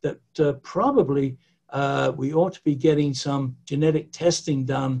 that probably we ought to be getting some genetic testing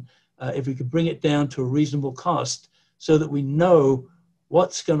done if we could bring it down to a reasonable cost so that we know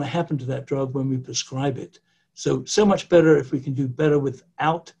what's going to happen to that drug when we prescribe it. So much better if we can do better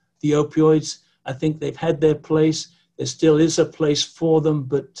without the opioids. I think they've had their place. There still is a place for them,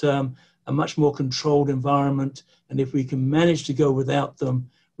 but a much more controlled environment. And if we can manage to go without them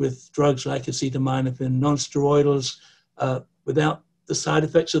with drugs like acetaminophen, non-steroidals, without the side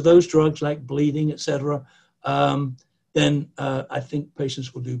effects of those drugs like bleeding, etc., then I think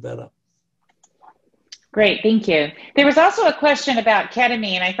patients will do better. Great, thank you. There was also a question about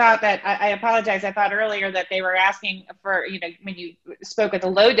ketamine. I thought that, I apologize, I thought earlier that they were asking for, when you spoke of the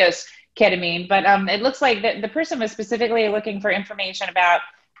low dose ketamine, but it looks like that the person was specifically looking for information about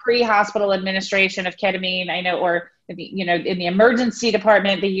pre-hospital administration of ketamine, I know, or, in the emergency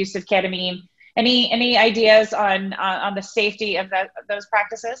department, the use of ketamine. Any ideas on the safety of those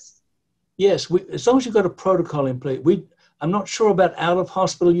practices? Yes, as long as you've got a protocol in place. I'm not sure about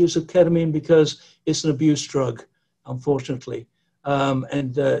out-of-hospital use of ketamine because it's an abuse drug, unfortunately,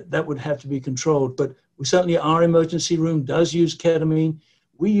 and that would have to be controlled. But we certainly, our emergency room does use ketamine.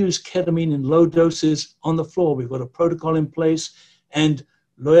 We use ketamine in low doses on the floor. We've got a protocol in place, and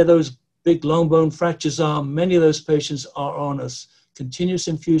where those big long bone fractures are, many of those patients are on a continuous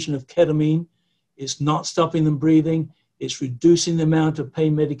infusion of ketamine. It's not stopping them breathing. It's reducing the amount of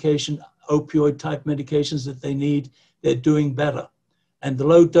pain medication, opioid type medications that they need. They're doing better. And the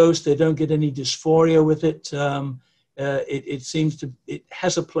low dose, they don't get any dysphoria with it. It seems to, it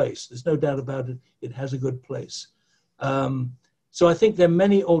has a place. There's no doubt about it. It has a good place. So I think there are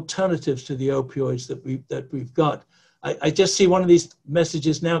many alternatives to the opioids that we've got. I just see one of these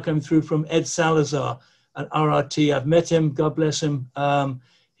messages now coming through from Ed Salazar at RRT. I've met him, God bless him.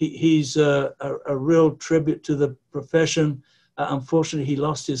 He's a real tribute to the profession. Unfortunately, he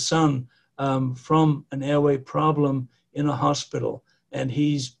lost his son from an airway problem in a hospital. And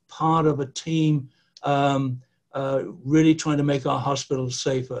he's part of a team really trying to make our hospitals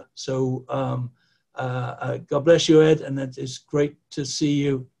safer. So God bless you, Ed, and it's great to see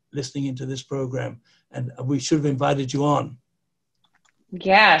you listening into this program. And we should have invited you on.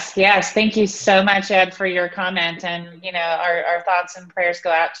 Yes, yes. Thank you so much, Ed, for your comment. And, you know, our thoughts and prayers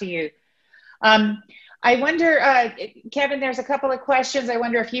go out to you. I wonder, Kevin, there's a couple of questions I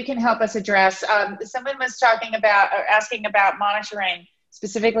wonder if you can help us address. Someone was talking about, or asking about monitoring,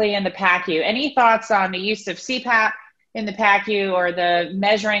 specifically in the PACU. Any thoughts on the use of CPAP in the PACU or the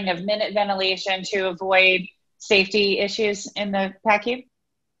measuring of minute ventilation to avoid safety issues in the PACU?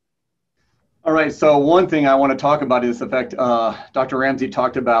 All right, so one thing I want to talk about is the fact Dr. Ramsay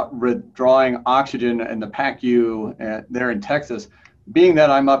talked about withdrawing oxygen in the PACU there in Texas. Being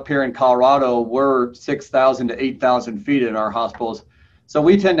that I'm up here in Colorado, we're 6,000 to 8,000 feet in our hospitals. So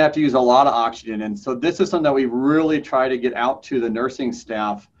we tend to have to use a lot of oxygen. And so this is something that we really try to get out to the nursing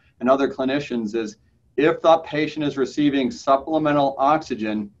staff and other clinicians is if the patient is receiving supplemental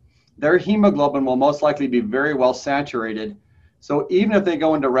oxygen, their hemoglobin will most likely be very well saturated. So even if they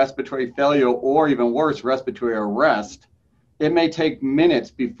go into respiratory failure or even worse, respiratory arrest, it may take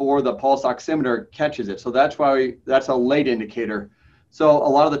minutes before the pulse oximeter catches it. So that's why that's a late indicator. So a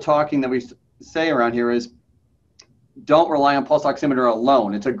lot of the talking that we say around here is don't rely on pulse oximeter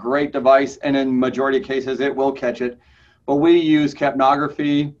alone. It's a great device, and in majority of cases, it will catch it. But we use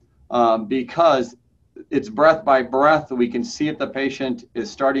capnography because it's breath by breath. We can see if the patient is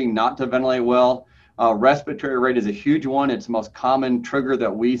starting not to ventilate well. Respiratory rate is a huge one. It's the most common trigger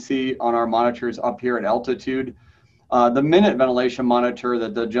that we see on our monitors up here at altitude. The minute ventilation monitor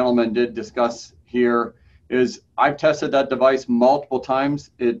that the gentleman did discuss here is I've tested that device multiple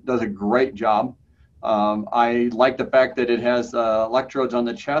times. It does a great job. I like the fact that it has electrodes on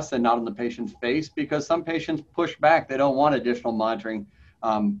the chest and not on the patient's face because some patients push back. They don't want additional monitoring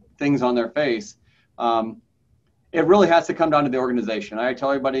things on their face. It really has to come down to the organization. I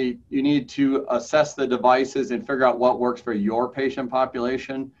tell everybody you need to assess the devices and figure out what works for your patient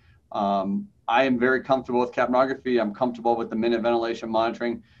population. I am very comfortable with capnography. I'm comfortable with the minute ventilation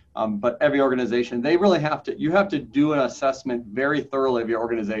monitoring. But every organization, they really have to, you have to do an assessment very thoroughly of your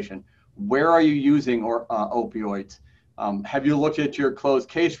organization. Where are you using opioids? Have you looked at your closed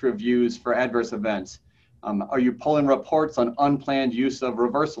case reviews for adverse events? Are you pulling reports on unplanned use of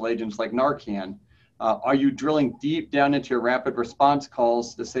reversal agents like Narcan? Are you drilling deep down into your rapid response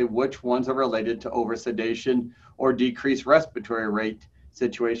calls to say which ones are related to oversedation or decreased respiratory rate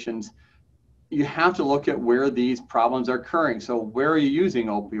situations? You have to look at where these problems are occurring. So where are you using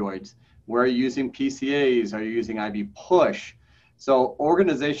opioids? Where are you using PCAs? Are you using IV push? So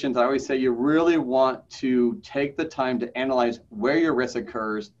organizations, I always say you really want to take the time to analyze where your risk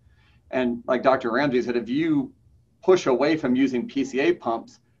occurs. And like Dr. Ramsay said, if you push away from using PCA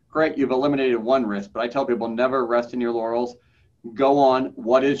pumps, great, you've eliminated one risk. But I tell people never rest in your laurels. Go on,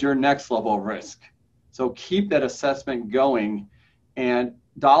 what is your next level of risk? So keep that assessment going, and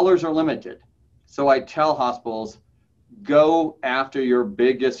dollars are limited. So I tell hospitals, go after your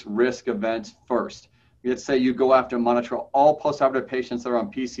biggest risk events first. Let's say you go after monitor all postoperative patients that are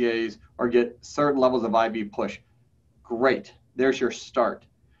on PCAs or get certain levels of IV push. Great, there's your start.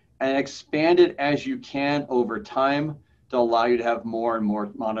 And expand it as you can over time to allow you to have more and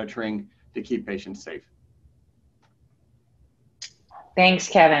more monitoring to keep patients safe. Thanks,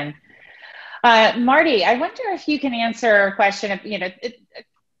 Kevin. Martie, I wonder if you can answer a question of,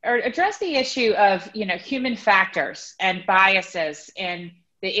 or address the issue of, human factors and biases in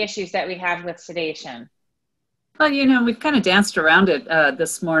the issues that we have with sedation. Well, we've kind of danced around it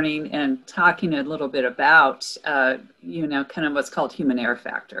this morning and talking a little bit about, kind of what's called human error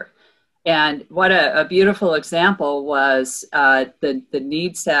factor. And what a beautiful example was the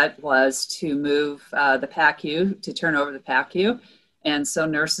need set was to move the PACU, to turn over the PACU. And so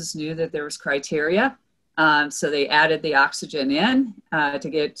nurses knew that there was criteria. So they added the oxygen in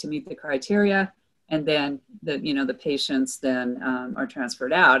to meet the criteria. And then the patients then are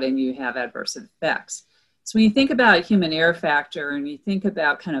transferred out and you have adverse effects. So when you think about human error factor and you think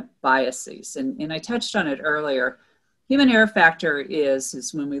about kind of biases, and I touched on it earlier, human error factor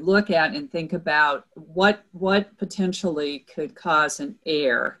is when we look at and think about what potentially could cause an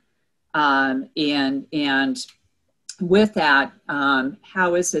error, and with that,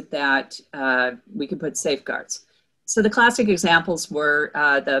 how is it that we can put safeguards? So the classic examples were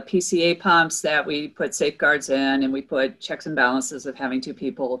the PCA pumps that we put safeguards in, and we put checks and balances of having two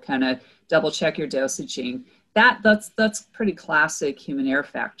people kind of double check your dosaging. That's pretty classic human error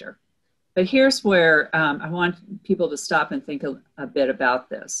factor. But here's where I want people to stop and think a bit about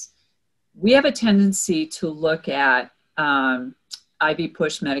this. We have a tendency to look at IV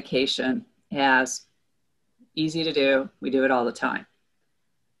push medication as easy to do. We do it all the time.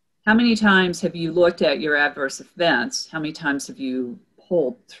 How many times have you looked at your adverse events? How many times have you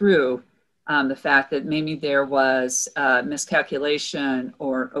pulled through the fact that maybe there was miscalculation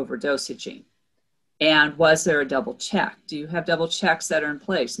or overdosaging? And was there a double check? Do you have double checks that are in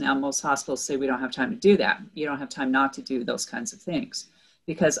place? Now, most hospitals say we don't have time to do that. You don't have time not to do those kinds of things.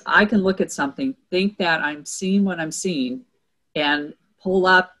 Because I can look at something, think that I'm seeing what I'm seeing, and pull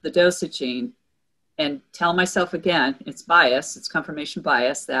up the dosaging and tell myself again, it's bias, it's confirmation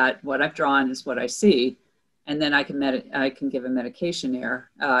bias, that what I've drawn is what I see. And then I can give a medication error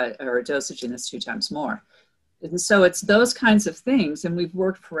or a dosaging that's 2 times more. And so it's those kinds of things. And we've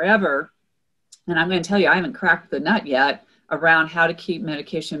worked forever. And I'm going to tell you, I haven't cracked the nut yet around how to keep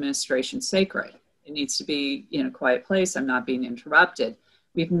medication administration sacred. It needs to be in a quiet place. I'm not being interrupted.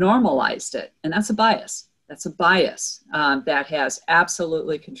 We've normalized it. And that's a bias. That's a bias that has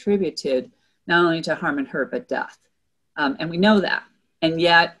absolutely contributed not only to harm and hurt, but death. And we know that. And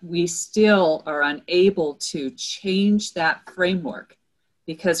yet we still are unable to change that framework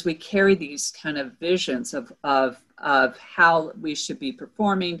because we carry these kind of visions of how we should be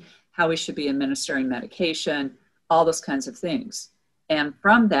performing, how we should be administering medication, all those kinds of things. And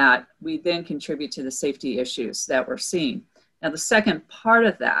from that, we then contribute to the safety issues that we're seeing. Now, the second part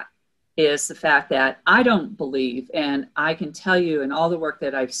of that is the fact that I don't believe, and I can tell you in all the work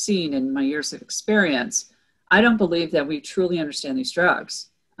that I've seen in my years of experience, I don't believe that we truly understand these drugs,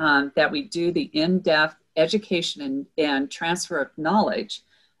 that we do the in-depth education and transfer of knowledge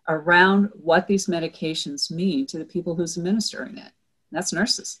around what these medications mean to the people who's administering it. And that's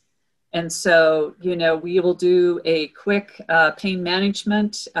nurses. And so, we will do a quick pain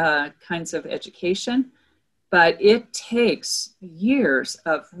management kinds of education, but it takes years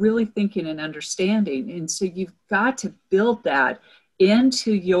of really thinking and understanding. And so you've got to build that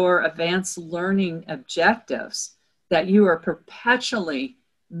into your advanced learning objectives, that you are perpetually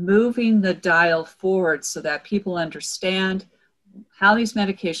moving the dial forward so that people understand how these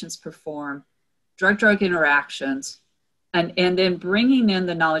medications perform, drug-drug interactions, and then bringing in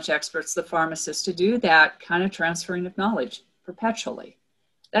the knowledge experts, the pharmacists, to do that kind of transferring of knowledge perpetually.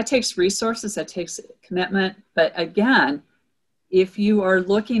 That takes resources, that takes commitment. But again, if you are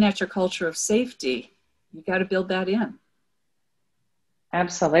looking at your culture of safety, you got to build that in.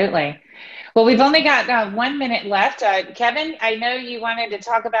 Absolutely. Well, we've only got 1 minute left. Kevin, I know you wanted to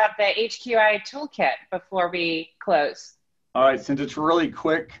talk about the HQI Toolkit before we close. All right, since it's really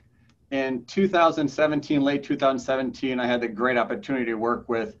quick, in 2017, late 2017, I had the great opportunity to work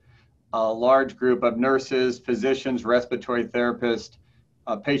with a large group of nurses, physicians, respiratory therapists,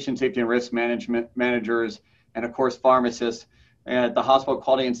 patient safety and risk management managers, and of course, pharmacists at the Hospital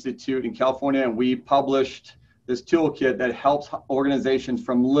Quality Institute in California. And we published this toolkit that helps organizations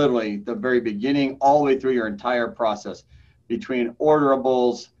from literally the very beginning all the way through your entire process, between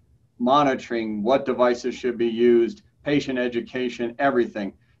orderables, monitoring, what devices should be used, patient education,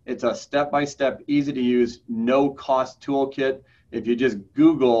 everything. It's a step-by-step, easy to use, no-cost toolkit. If you just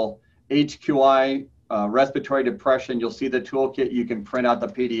Google HQI respiratory depression, you'll see the toolkit. You can print out the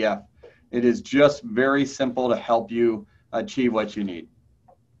PDF. It is just very simple to help you achieve what you need.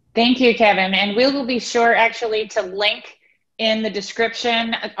 Thank you, Kevin. And we will be sure actually to link in the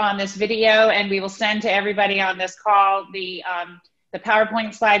description on this video, and we will send to everybody on this call the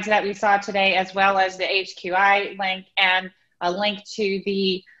PowerPoint slides that we saw today, as well as the HQI link and a link to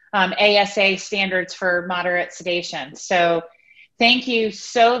the ASA standards for moderate sedation. So thank you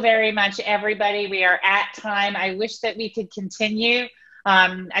so very much, everybody. We are at time. I wish that we could continue.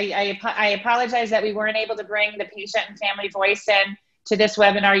 I apologize that we weren't able to bring the patient and family voice in to this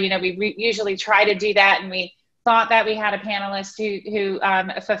webinar. We usually try to do that, and we thought that we had a panelist who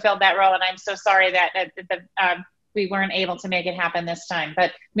fulfilled that role, and I'm so sorry that we weren't able to make it happen this time.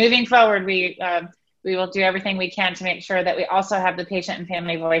 But moving forward, we will do everything we can to make sure that we also have the patient and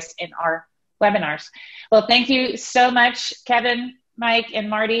family voice in our webinars. Well, thank you so much, Kevin, Mike, and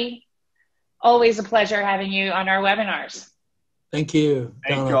Marty. Always a pleasure having you on our webinars. Thank you.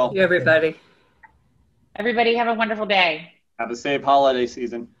 Thank you all. Thank you, everybody. Everybody have a wonderful day. Have a safe holiday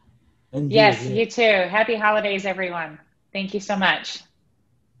season. And Yes, you too. Happy holidays, everyone. Thank you so much.